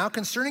says this, now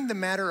concerning the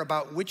matter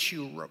about which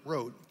you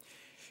wrote,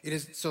 it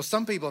is, so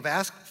some people have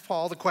asked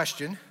Paul the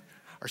question,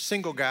 our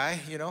single guy,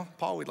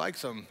 Paul, we'd like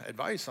some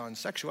advice on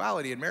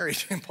sexuality and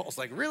marriage. And Paul's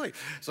like, really?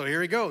 So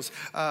here he goes.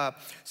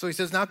 So he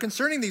says, now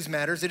concerning these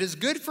matters, it is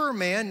good for a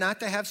man not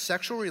to have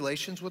sexual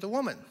relations with a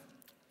woman.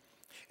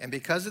 And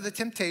because of the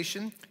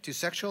temptation to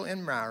sexual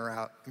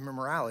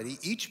immorality,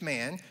 each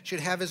man should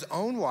have his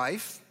own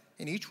wife,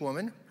 and each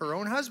woman her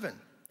own husband.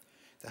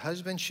 The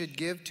husband should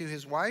give to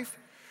his wife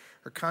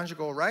her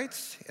conjugal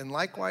rights, and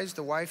likewise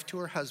the wife to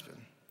her husband.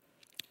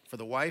 For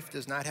the wife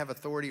does not have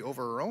authority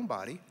over her own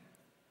body,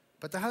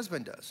 but the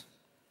husband does.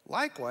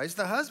 Likewise,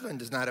 the husband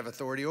does not have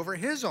authority over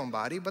his own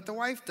body, but the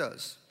wife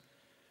does.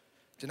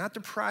 Do not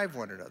deprive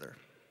one another,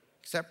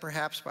 except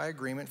perhaps by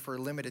agreement for a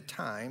limited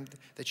time,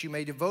 that you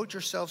may devote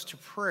yourselves to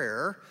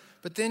prayer,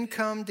 but then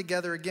come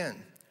together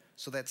again,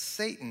 so that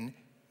Satan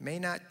may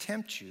not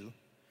tempt you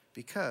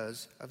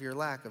because of your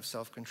lack of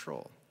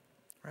self-control.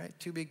 Right?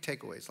 2 big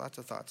takeaways, lots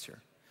of thoughts here.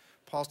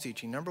 Paul's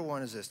teaching, number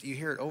one is this. You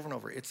hear it over and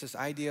over. It's this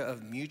idea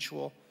of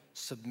mutual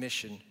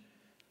submission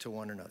to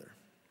one another.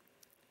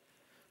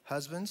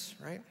 Husbands,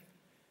 right?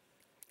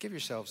 Give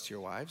yourselves to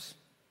your wives.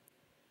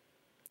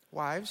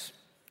 Wives,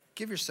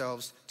 give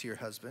yourselves to your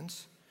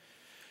husbands.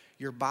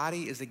 Your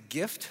body is a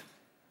gift,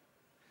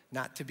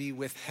 not to be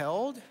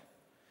withheld,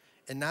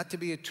 and not to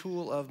be a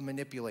tool of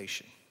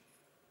manipulation.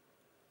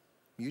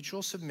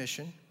 mutual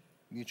submission,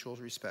 mutual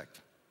respect.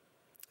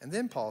 And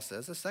then Paul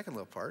says, the second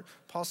little part,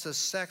 Paul says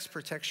sex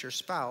protects your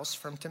spouse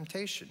from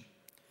temptation,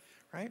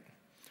 right?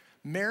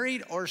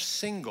 Married or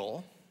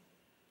single,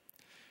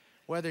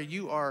 whether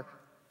you are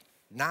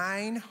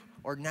 9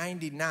 or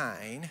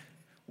 99,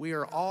 we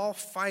are all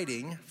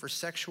fighting for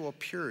sexual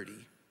purity.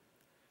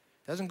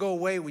 It doesn't go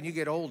away when you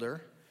get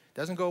older. It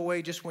doesn't go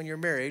away just when you're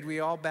married.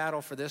 We all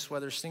battle for this,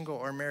 whether single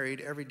or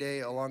married, every day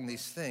along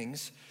these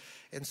things.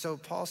 And so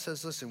Paul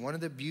says, listen, one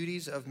of the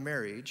beauties of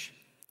marriage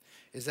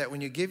is that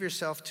when you give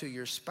yourself to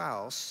your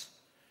spouse,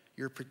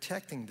 you're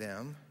protecting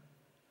them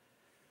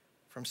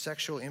from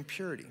sexual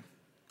impurity.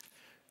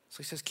 So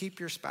he says, keep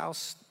your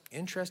spouse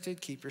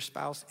interested, keep your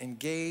spouse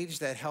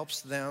engaged. That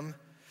helps them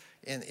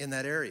in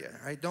that area,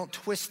 right? Don't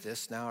twist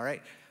this now,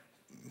 right?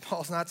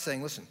 Paul's not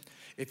saying, listen,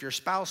 if your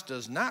spouse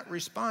does not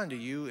respond to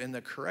you in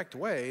the correct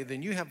way,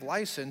 then you have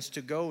license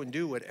to go and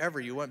do whatever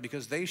you want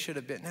because they should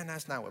have been. No,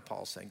 that's not what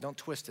Paul's saying. Don't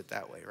twist it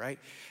that way, right?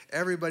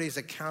 Everybody's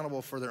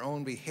accountable for their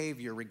own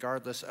behavior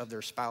regardless of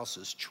their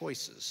spouse's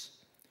choices.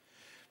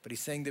 But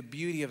he's saying the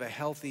beauty of a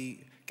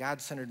healthy,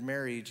 God-centered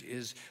marriage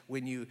is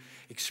when you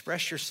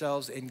express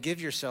yourselves and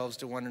give yourselves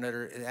to one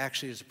another, it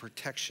actually is a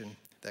protection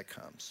that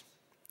comes.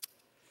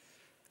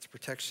 It's a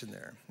protection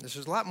there. There's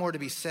a lot more to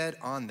be said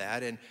on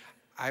that, and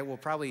I will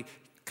probably,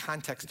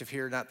 context of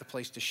here, not the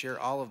place to share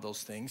all of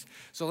those things.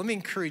 So let me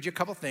encourage you a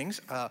couple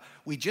things.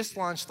 We just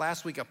launched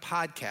last week a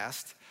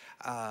podcast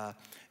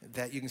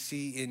that you can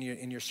see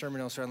in your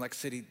sermon notes on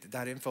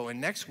lexcity.info. And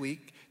next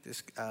week,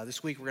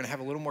 this week, we're going to have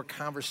a little more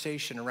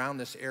conversation around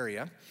this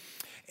area,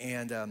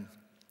 and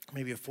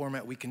maybe a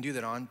format we can do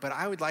that on. But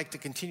I would like to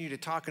continue to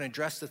talk and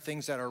address the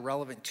things that are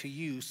relevant to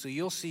you. So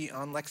you'll see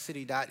on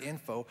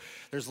lexcity.info,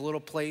 there's a little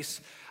place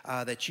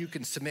that you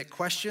can submit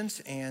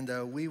questions,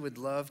 and we would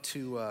love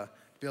to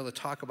be able to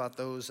talk about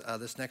those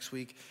this next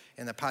week.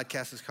 And the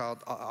podcast is called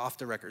Off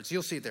the Record. So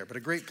you'll see it there, but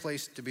a great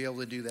place to be able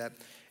to do that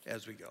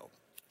as we go.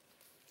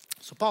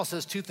 So Paul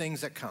says two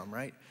things that come,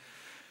 right?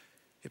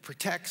 It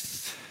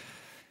protects,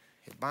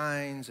 it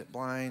binds, it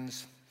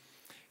blinds,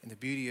 and the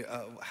beauty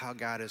of how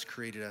God has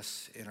created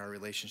us in our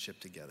relationship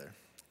together.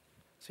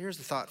 So here's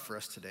the thought for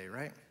us today,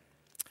 right?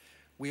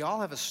 We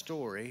all have a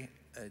story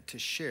to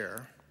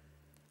share,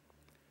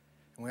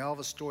 and we all have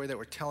a story that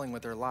we're telling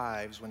with our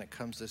lives when it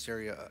comes to this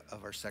area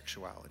of our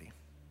sexuality.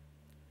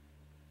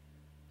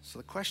 So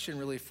the question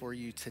really for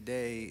you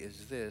today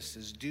is this,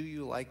 is do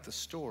you like the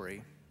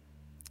story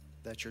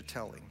that you're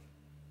telling?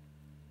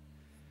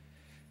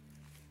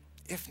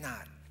 If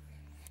not,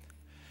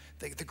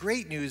 the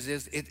great news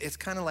is it's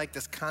kind of like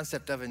this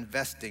concept of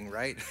investing,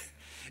 right?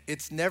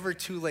 It's never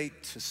too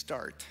late to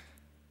start.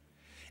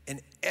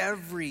 And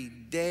every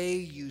day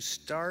you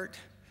start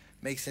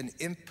makes an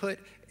input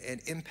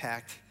and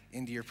impact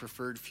into your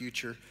preferred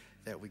future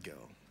that we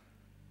go.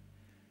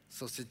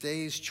 So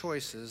today's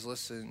choices,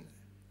 listen,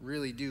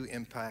 really do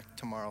impact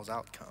tomorrow's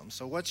outcome.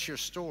 So what's your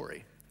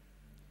story?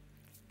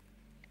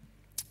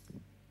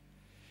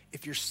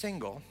 If you're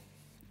single,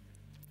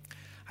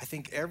 I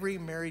think every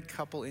married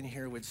couple in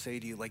here would say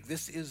to you, like,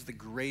 this is the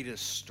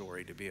greatest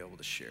story to be able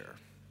to share.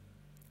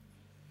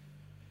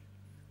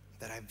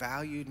 That I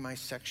valued my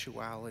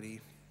sexuality,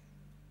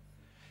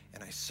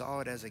 and I saw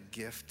it as a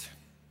gift,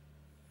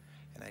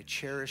 and I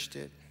cherished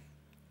it,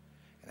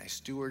 and I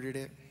stewarded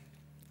it.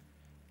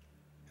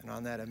 And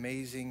on that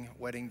amazing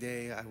wedding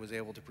day, I was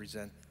able to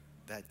present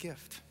that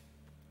gift.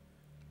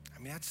 I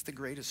mean, that's the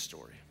greatest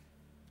story.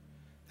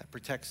 That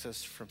protects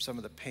us from some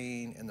of the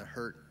pain and the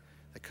hurt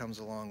that comes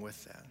along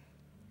with that.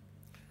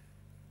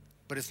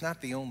 But it's not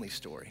the only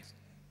story.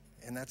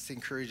 And that's the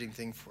encouraging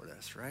thing for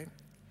us, right?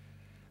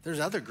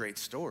 There's other great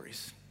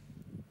stories.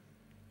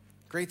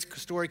 Great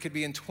story could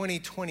be in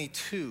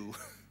 2022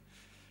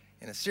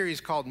 in a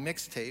series called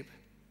Mixtape.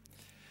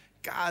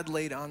 God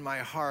laid on my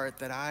heart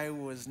that I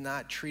was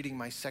not treating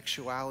my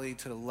sexuality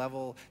to the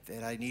level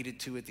that I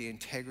needed to with the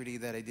integrity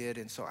that I did.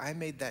 And so I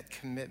made that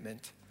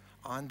commitment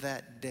on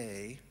that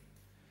day,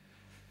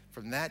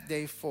 from that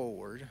day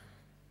forward,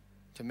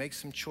 to make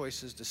some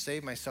choices to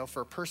save myself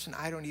for a person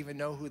I don't even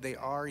know who they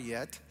are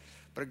yet.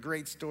 But a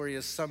great story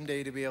is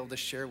someday to be able to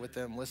share with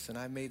them, listen,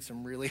 I made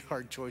some really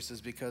hard choices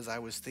because I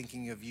was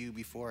thinking of you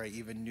before I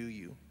even knew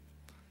you.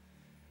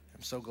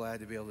 I'm so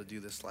glad to be able to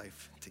do this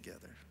life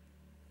together.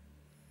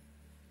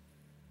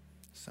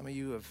 Some of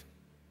you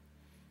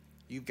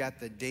you've got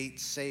the date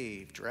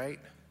saved, right?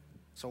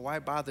 So why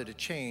bother to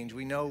change?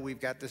 We know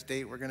we've got this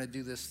date, we're gonna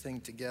do this thing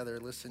together.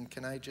 Listen,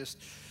 can I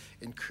just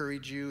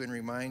encourage you and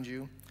remind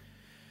you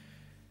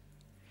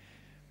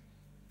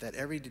that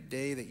every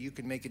day that you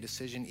can make a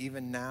decision,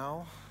 even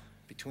now,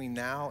 between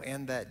now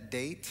and that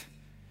date,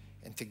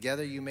 and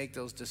together you make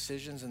those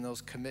decisions and those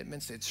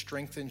commitments, it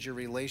strengthens your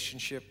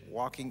relationship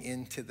walking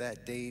into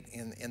that date.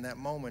 In that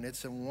moment,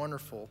 it's a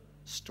wonderful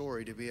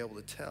story to be able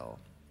to tell.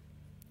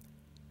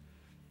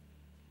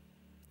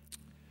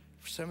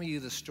 For some of you,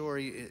 the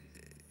story,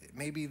 it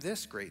may be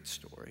this great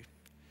story.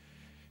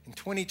 In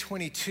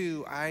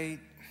 2022, I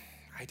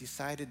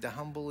decided to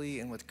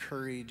humbly and with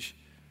courage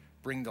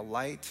bring the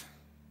light,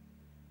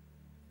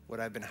 what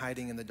I've been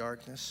hiding in the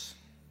darkness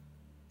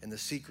and the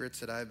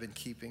secrets that I've been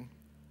keeping.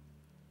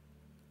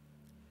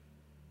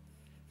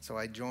 So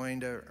I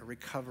joined a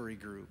recovery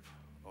group,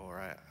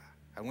 or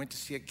I went to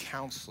see a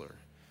counselor.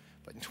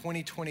 But in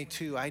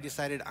 2022, I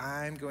decided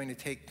I'm going to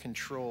take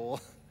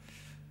control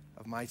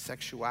of my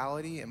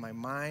sexuality and my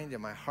mind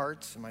and my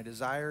heart and my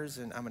desires,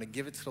 and I'm going to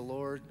give it to the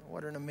Lord.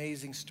 What an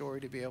amazing story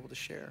to be able to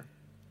share.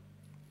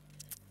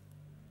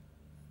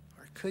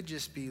 Or it could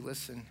just be,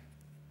 listen,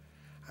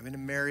 I'm in a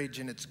marriage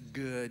and it's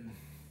good.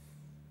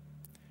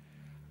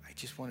 I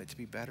just want it to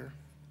be better.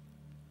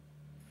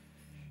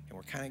 And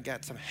we're kind of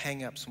got some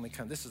hang-ups when we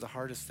come. This is the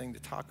hardest thing to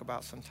talk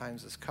about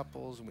sometimes as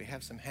couples, and we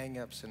have some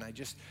hang-ups, and I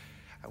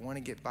want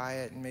to get by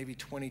it. And maybe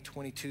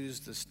 2022 is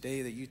this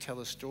day that you tell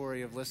a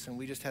story of, listen,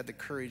 we just had the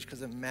courage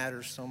because it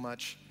matters so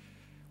much.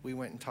 We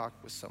went and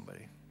talked with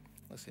somebody.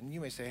 Listen, you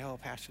may say, oh,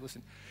 Pastor,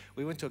 listen,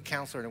 we went to a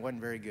counselor and it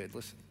wasn't very good.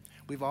 Listen,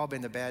 we've all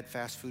been to bad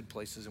fast food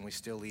places and we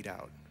still eat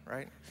out,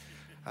 right?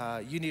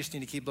 You just need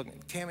to keep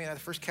looking. Tammy and I, the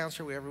first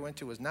counselor we ever went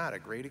to was not a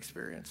great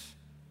experience.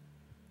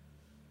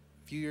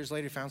 A few years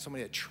later, found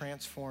somebody that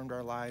transformed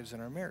our lives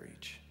and our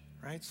marriage,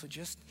 right? So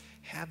just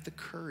have the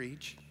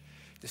courage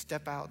to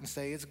step out and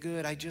say, it's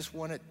good, I just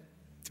want it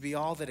to be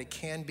all that it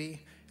can be,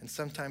 and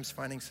sometimes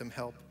finding some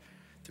help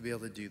to be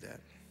able to do that.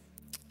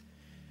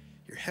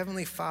 Your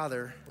Heavenly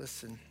Father,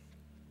 listen,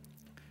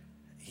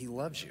 He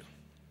loves you.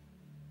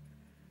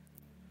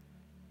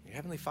 Your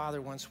Heavenly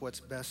Father wants what's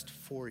best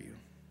for you.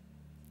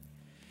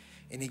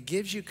 And He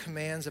gives you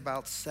commands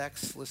about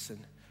sex,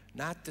 listen,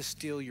 not to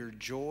steal your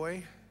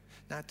joy,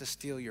 not to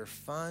steal your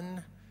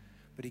fun,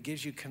 but He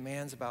gives you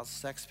commands about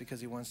sex because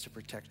He wants to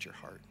protect your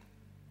heart.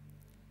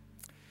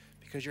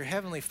 Because your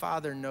Heavenly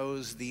Father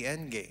knows the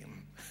end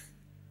game.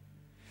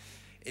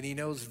 And He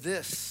knows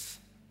this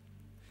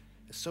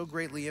is so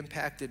greatly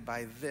impacted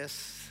by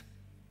this.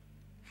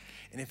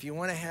 And if you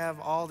want to have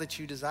all that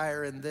you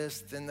desire in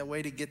this, then the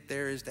way to get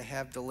there is to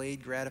have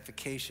delayed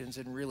gratifications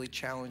and really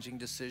challenging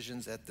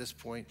decisions at this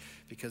point,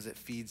 because it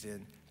feeds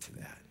into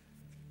that.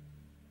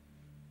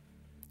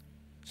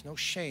 There's no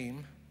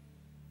shame.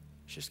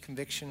 It's just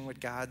conviction, what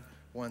God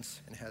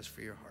wants and has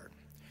for your heart.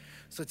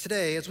 So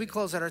today, as we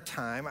close out our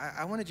time,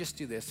 I want to just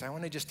do this. I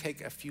want to just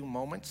take a few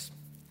moments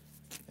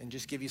and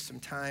just give you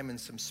some time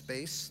and some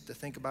space to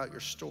think about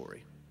your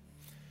story.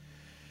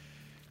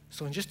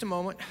 So in just a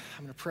moment,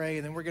 I'm going to pray,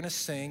 and then we're going to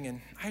sing. And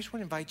I just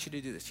want to invite you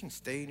to do this. You can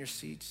stay in your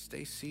seats,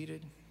 stay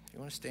seated. If you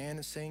want to stand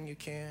and sing, you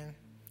can. If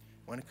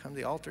you want to come to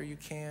the altar, you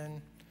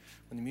can.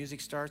 When the music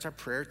starts, our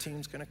prayer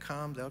team's going to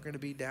come. They're going to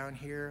be down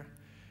here.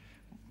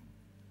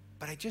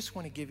 But I just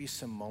want to give you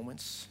some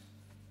moments,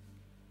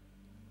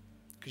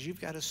 because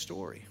you've got a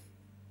story.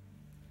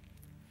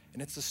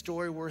 And it's a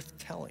story worth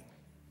telling.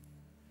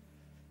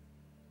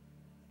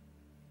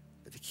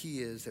 But the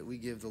key is that we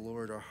give the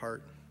Lord our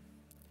heart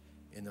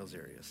in those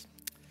areas.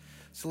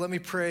 So let me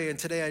pray. And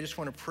today I just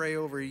want to pray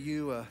over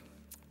you,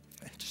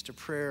 just a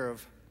prayer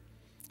of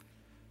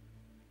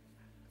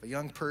a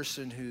young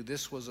person who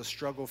this was a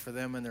struggle for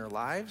them in their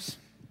lives.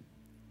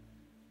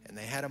 And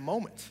they had a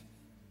moment.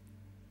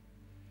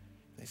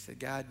 They said,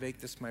 God, make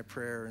this my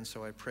prayer. And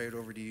so I pray it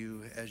over to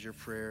you as your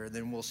prayer. And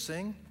then we'll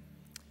sing.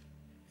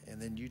 And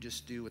then you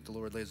just do what the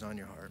Lord lays on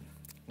your heart.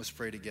 Let's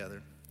pray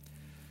together.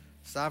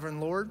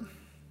 Sovereign Lord,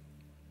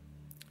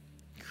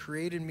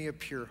 create in me a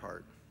pure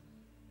heart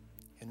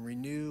and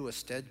renew a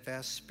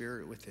steadfast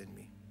spirit within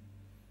me.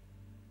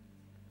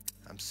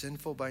 I'm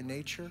sinful by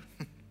nature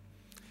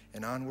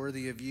and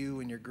unworthy of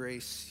you and your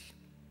grace,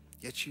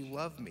 yet you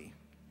love me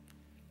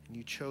and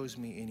you chose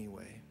me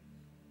anyway.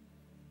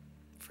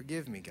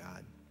 Forgive me,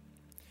 God,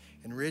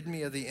 and rid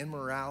me of the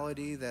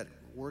immorality that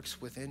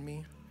works within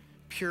me.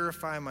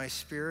 Purify my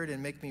spirit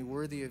and make me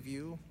worthy of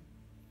you.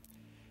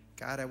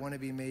 God, I want to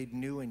be made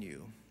new in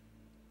you.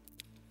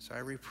 So I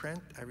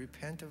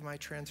repent of my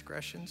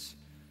transgressions,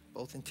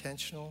 both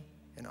intentional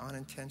and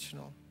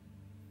unintentional.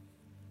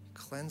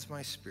 Cleanse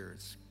my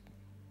spirits,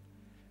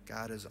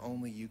 God, as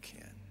only you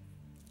can.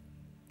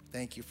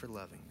 Thank you for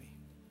loving me.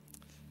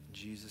 In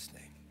Jesus'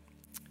 name,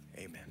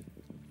 amen.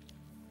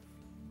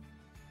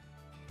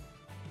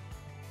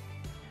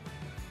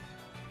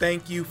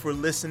 Thank you for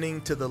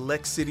listening to the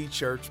Lex City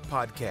Church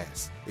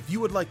podcast. If you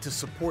would like to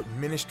support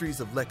ministries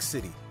of Lex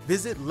City,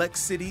 visit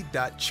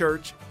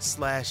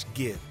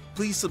lexcity.church/give.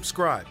 Please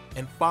subscribe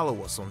and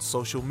follow us on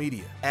social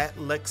media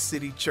 @Lex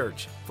City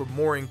Church for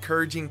more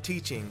encouraging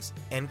teachings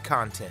and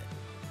content.